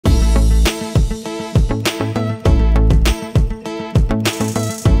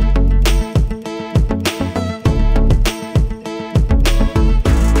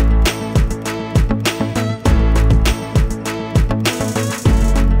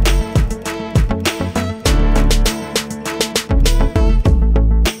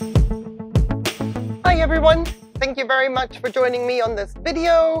very much for joining me on this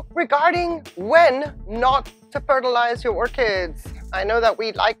video regarding when not to fertilize your orchids. I know that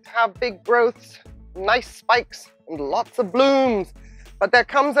we like to have big growths, nice spikes, and lots of blooms, but there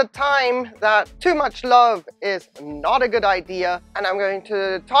comes a time that too much love is not a good idea, and I'm going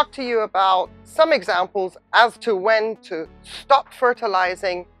to talk to you about some examples as to when to stop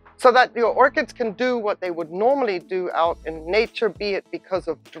fertilizing so that your orchids can do what they would normally do out in nature, be it because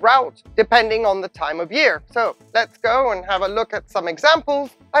of drought, depending on the time of year. So let's go and have a look at some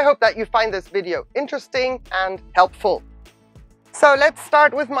examples. I hope that you find this video interesting and helpful. So let's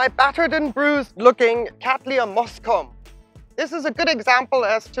start with my battered and bruised looking Cattleya mosscomb. This is a good example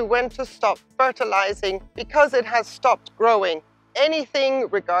as to when to stop fertilizing because it has stopped growing anything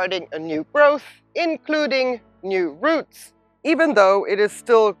regarding a new growth, including new roots, even though it is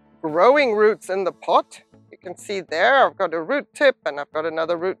still growing roots in the pot. You can see there, I've got a root tip and I've got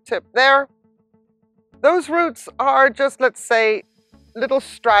another root tip there. Those roots are just, let's say, little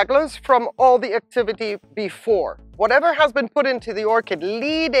stragglers from all the activity before. Whatever has been put into the orchid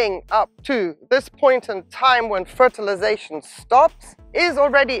leading up to this point in time when fertilization stops is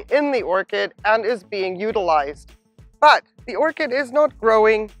already in the orchid and is being utilized. But the orchid is not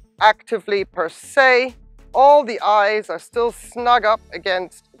growing actively per se. All the eyes are still snug up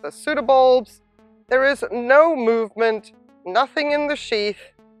against the pseudobulbs. There is no movement, nothing in the sheath,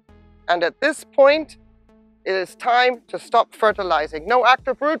 and at this point it is time to stop fertilizing. No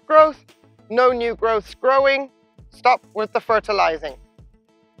active root growth, no new growths growing. Stop with the fertilizing.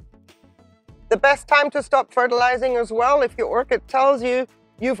 The best time to stop fertilizing as well, if your orchid tells you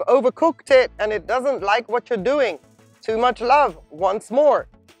you've overcooked it and it doesn't like what you're doing. Too much love, once more.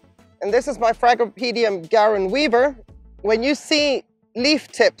 And this is my Phragopedium Garin Weaver. When you see leaf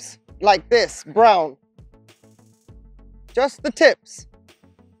tips like this, brown, just the tips,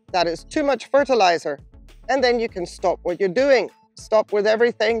 that is too much fertilizer. And then you can stop what you're doing. Stop with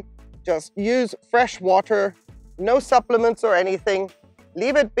everything. Just use fresh water, no supplements or anything.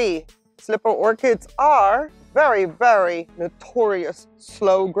 Leave it be. Slipper orchids are very, very notorious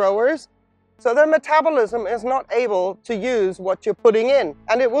slow growers. So their metabolism is not able to use what you're putting in.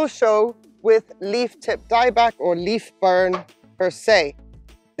 And it will show with leaf tip dieback or leaf burn per se.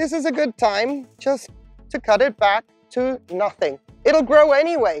 This is a good time just to cut it back to nothing. It'll grow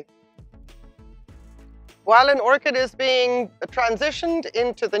anyway. While an orchid is being transitioned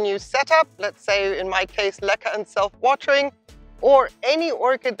into the new setup, let's say in my case leca and self-watering, or any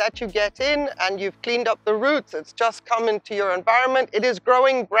orchid that you get in and you've cleaned up the roots, it's just come into your environment, it is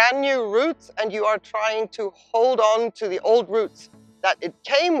growing brand new roots and you are trying to hold on to the old roots that it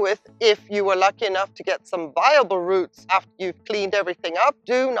came with if you were lucky enough to get some viable roots after you've cleaned everything up.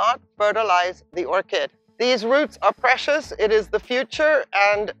 Do not fertilize the orchid. These roots are precious, it is the future,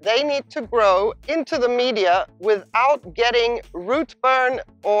 and they need to grow into the media without getting root burn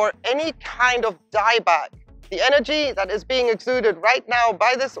or any kind of dieback. The energy that is being exuded right now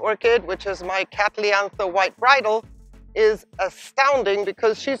by this orchid, which is my Cattleya white bridle, is astounding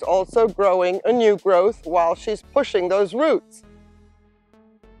because she's also growing a new growth while she's pushing those roots.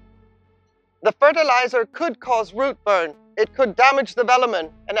 The fertilizer could cause root burn. It could damage the velamen.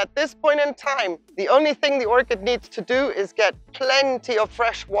 And at this point in time, the only thing the orchid needs to do is get plenty of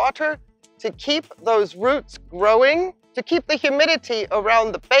fresh water to keep those roots growing, to keep the humidity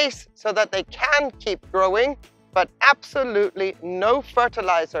around the base so that they can keep growing, but absolutely no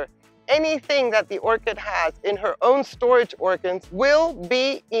fertilizer. Anything that the orchid has in her own storage organs will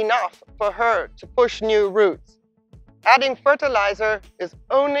be enough for her to push new roots. Adding fertilizer is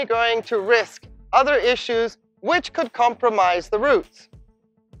only going to risk other issues which could compromise the roots.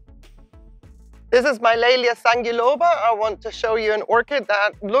 This is my Laelia sanguiloba. I want to show you an orchid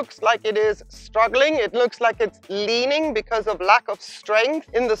that looks like it is struggling. It looks like it's leaning because of lack of strength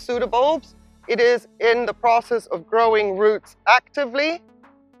in the pseudobulbs. It is in the process of growing roots actively,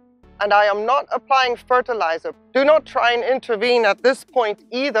 and I am not applying fertilizer. Do not try and intervene at this point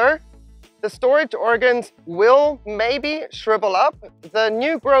either. The storage organs will maybe shrivel up. The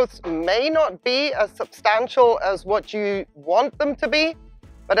new growths may not be as substantial as what you want them to be,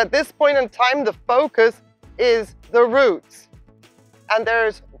 but at this point in time, the focus is the roots. And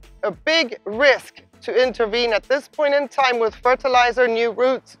there's a big risk to intervene at this point in time with fertilizer. New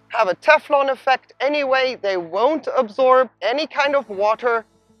roots have a Teflon effect anyway. They won't absorb any kind of water,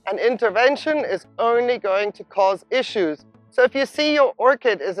 and intervention is only going to cause issues. So if you see your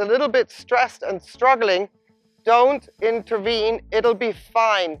orchid is a little bit stressed and struggling, don't intervene, it'll be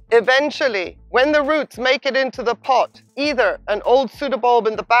fine. Eventually, when the roots make it into the pot, either an old pseudobulb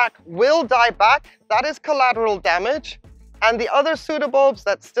in the back will die back, that is collateral damage, And the other pseudobulbs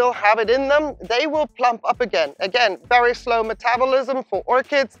that still have it in them, they will plump up again. Again, very slow metabolism for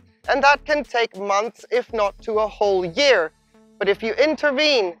orchids, and that can take months, if not to a whole year. But if you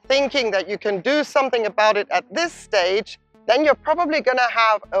intervene thinking that you can do something about it at this stage, then you're probably going to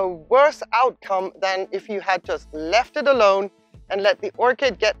have a worse outcome than if you had just left it alone and let the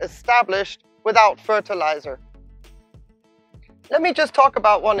orchid get established without fertilizer. Let me just talk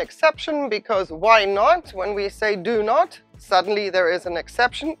about one exception, because why not? When we say do not, suddenly there is an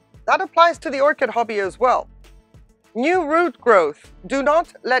exception. That applies to the orchid hobby as well. New root growth. Do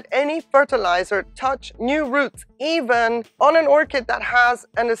not let any fertilizer touch new roots, even on an orchid that has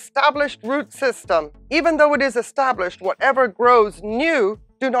an established root system. Even though it is established, whatever grows new,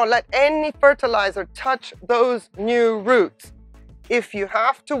 do not let any fertilizer touch those new roots. If you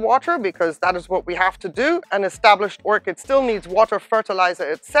have to water, because that is what we have to do, an established orchid still needs water, fertilizer,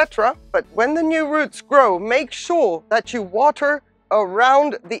 etc. But when the new roots grow, make sure that you water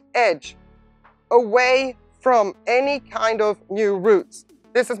around the edge, away from any kind of new roots.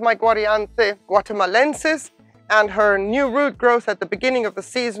 This is my Guariante guatemalensis, and her new root growth at the beginning of the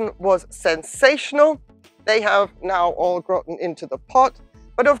season was sensational. They have now all grown into the pot.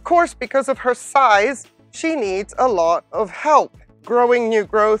 But of course, because of her size, she needs a lot of help growing new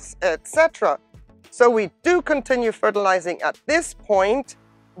growths, etc. So we do continue fertilizing at this point,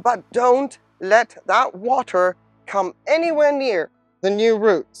 but don't let that water come anywhere near the new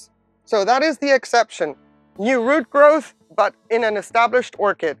roots. So that is the exception. New root growth, but in an established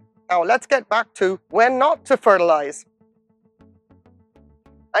orchid. Now let's get back to when not to fertilize.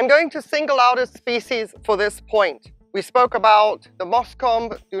 I'm going to single out a species for this point. We spoke about the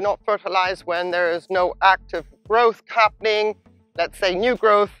mosscomb. Do not fertilize when there is no active growth happening. Let's say new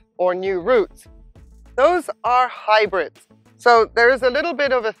growth or new roots. Those are hybrids. So there is a little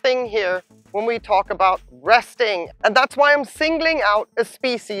bit of a thing here when we talk about resting. And that's why I'm singling out a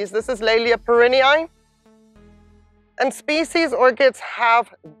species. This is Laelia perenniae. And species orchids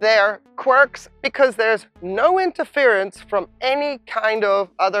have their quirks because there's no interference from any kind of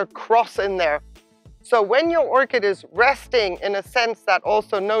other cross in there. So when your orchid is resting, in a sense that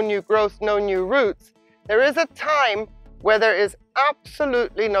also no new growth, no new roots, there is a time where there is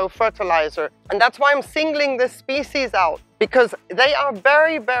absolutely no fertilizer. And that's why I'm singling this species out, because they are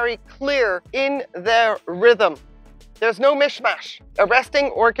very, very clear in their rhythm. There's no mishmash. A resting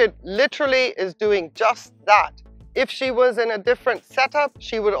orchid literally is doing just that. If she was in a different setup,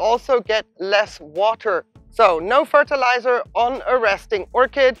 she would also get less water. So no fertilizer on a resting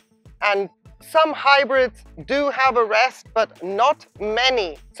orchid, and some hybrids do have a rest, but not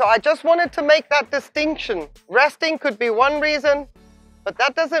many. So I just wanted to make that distinction. Resting could be one reason, but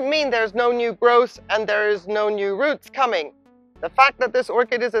that doesn't mean there's no new growth and there is no new roots coming. The fact that this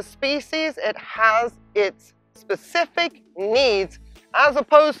orchid is a species, it has its specific needs, as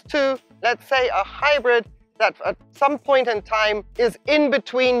opposed to, let's say, a hybrid that at some point in time is in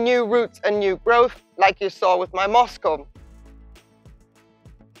between new roots and new growth, like you saw with my mosscomb.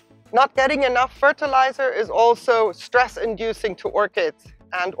 Not getting enough fertilizer is also stress-inducing to orchids,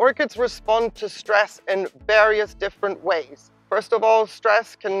 and orchids respond to stress in various different ways. First of all,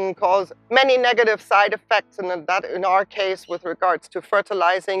 stress can cause many negative side effects, and that in our case with regards to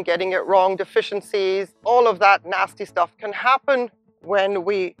fertilizing, getting it wrong, deficiencies, all of that nasty stuff can happen when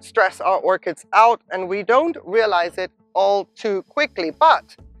we stress our orchids out, and we don't realize it all too quickly.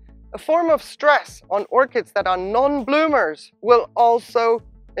 But a form of stress on orchids that are non-bloomers will also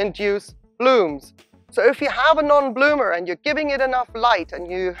induce blooms. So if you have a non-bloomer and you're giving it enough light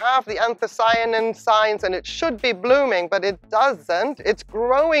and you have the anthocyanin signs and it should be blooming, but it doesn't, it's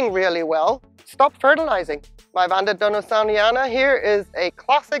growing really well, stop fertilizing. My Vanda donosaniana here is a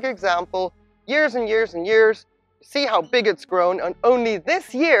classic example. Years and years and years, see how big it's grown, and only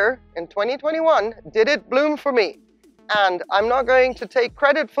this year, in 2021, did it bloom for me. And I'm not going to take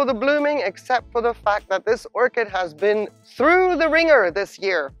credit for the blooming, except for the fact that this orchid has been through the ringer this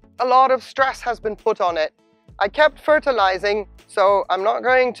year. A lot of stress has been put on it. I kept fertilizing, so I'm not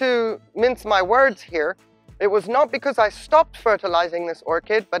going to mince my words here. It was not because I stopped fertilizing this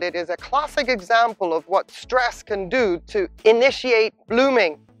orchid, but it is a classic example of what stress can do to initiate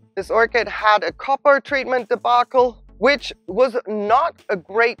blooming. This orchid had a copper treatment debacle, which was not a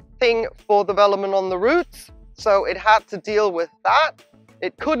great thing for development on the roots. So it had to deal with that.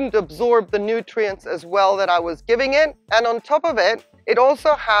 It couldn't absorb the nutrients as well that I was giving it. And on top of it, it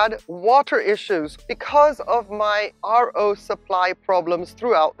also had water issues because of my RO supply problems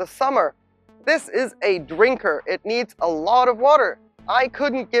throughout the summer. This is a drinker. It needs a lot of water. I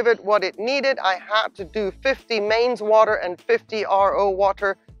couldn't give it what it needed. I had to do 50 mains water and 50 RO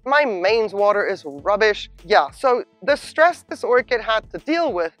water. My mains water is rubbish. Yeah, so the stress this orchid had to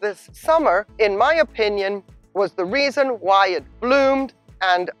deal with this summer, in my opinion, was the reason why it bloomed.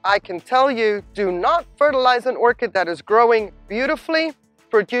 And I can tell you, do not fertilize an orchid that is growing beautifully,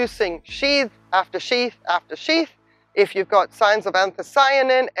 producing sheath after sheath after sheath. If you've got signs of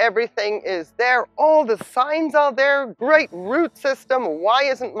anthocyanin, everything is there. All the signs are there. Great root system. Why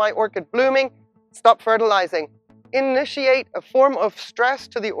isn't my orchid blooming? Stop fertilizing. Initiate a form of stress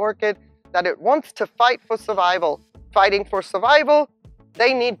to the orchid that it wants to fight for survival. Fighting for survival,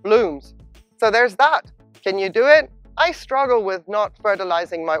 they need blooms. So there's that. Can you do it? I struggle with not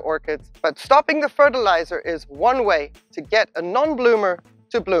fertilizing my orchids, but stopping the fertilizer is one way to get a non-bloomer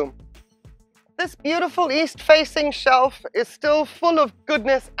to bloom. This beautiful east-facing shelf is still full of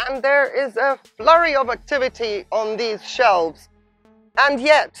goodness, and there is a flurry of activity on these shelves. And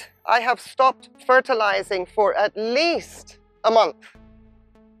yet, I have stopped fertilizing for at least a month.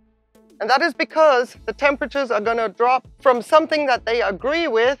 And that is because the temperatures are going to drop from something that they agree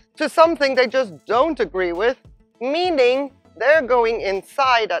with to something they just don't agree with, meaning they're going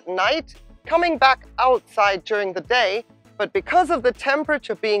inside at night, coming back outside during the day. But because of the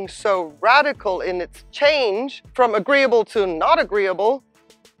temperature being so radical in its change from agreeable to not agreeable,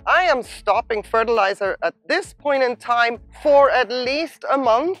 I am stopping fertilizer at this point in time for at least a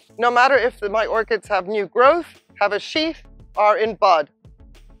month, no matter if my orchids have new growth, have a sheath, are in bud.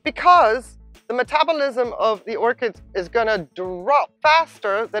 Because the metabolism of the orchids is going to drop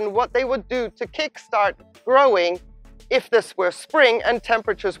faster than what they would do to kickstart growing if this were spring and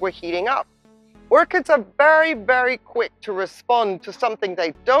temperatures were heating up. Orchids are very, very quick to respond to something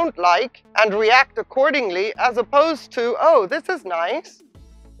they don't like and react accordingly, as opposed to, oh, this is nice,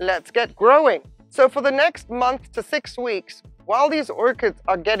 let's get growing. So for the next month to 6 weeks, while these orchids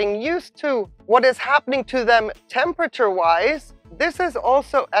are getting used to what is happening to them temperature-wise, this is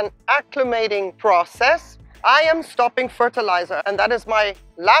also an acclimating process. I am stopping fertilizer, and that is my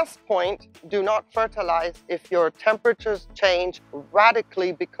last point. Do not fertilize if your temperatures change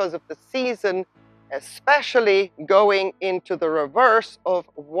radically because of the season, especially going into the reverse of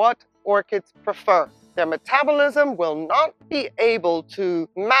what orchids prefer. Their metabolism will not be able to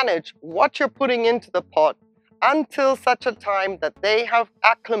manage what you're putting into the pot until such a time that they have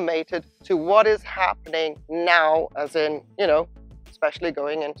acclimated to what is happening now, as in, especially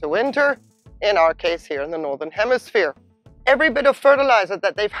going into winter, in our case here in the Northern Hemisphere. Every bit of fertilizer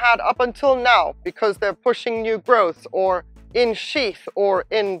that they've had up until now, because they're pushing new growth or in sheath or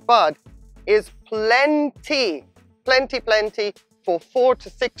in bud, is plenty for 4 to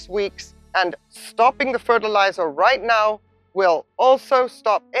 6 weeks. And stopping the fertilizer right now will also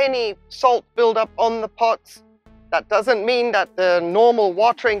stop any salt buildup on the pots. That doesn't mean that the normal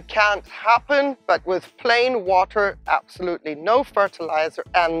watering can't happen, but with plain water, absolutely no fertilizer.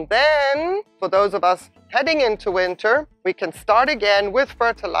 And then, for those of us heading into winter, we can start again with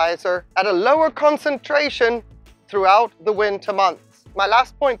fertilizer at a lower concentration throughout the winter months. My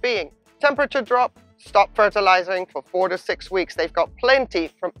last point being, temperature drop, stop fertilizing for 4 to 6 weeks. They've got plenty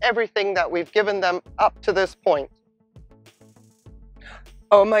from everything that we've given them up to this point.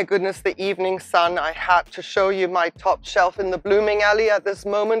 Oh my goodness, the evening sun. I had to show you my top shelf in the blooming alley at this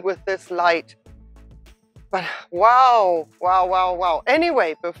moment with this light. But wow.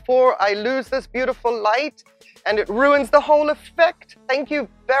 Anyway, before I lose this beautiful light and it ruins the whole effect, thank you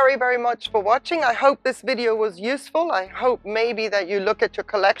very, very much for watching. I hope this video was useful. I hope maybe that you look at your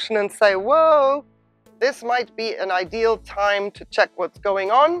collection and say, whoa, this might be an ideal time to check what's going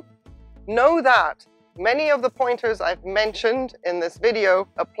on. Know that many of the pointers I've mentioned in this video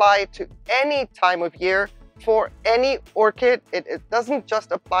apply to any time of year for any orchid. It doesn't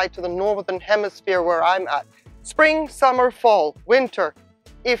just apply to the Northern Hemisphere where I'm at. Spring, summer, fall, winter.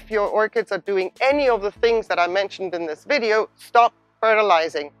 If your orchids are doing any of the things that I mentioned in this video, stop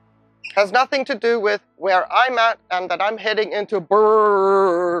fertilizing. Has nothing to do with where I'm at and that I'm heading into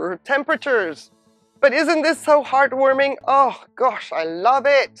temperatures. But isn't this so heartwarming? Oh gosh, I love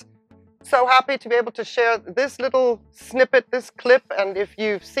it. So happy to be able to share this little snippet, this clip. And if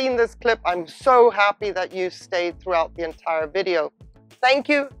you've seen this clip, I'm so happy that you stayed throughout the entire video. Thank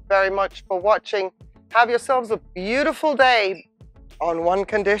you very much for watching. Have yourselves a beautiful day, on one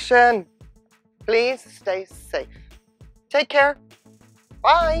condition. Please stay safe. Take care.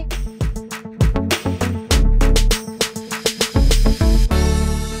 Bye.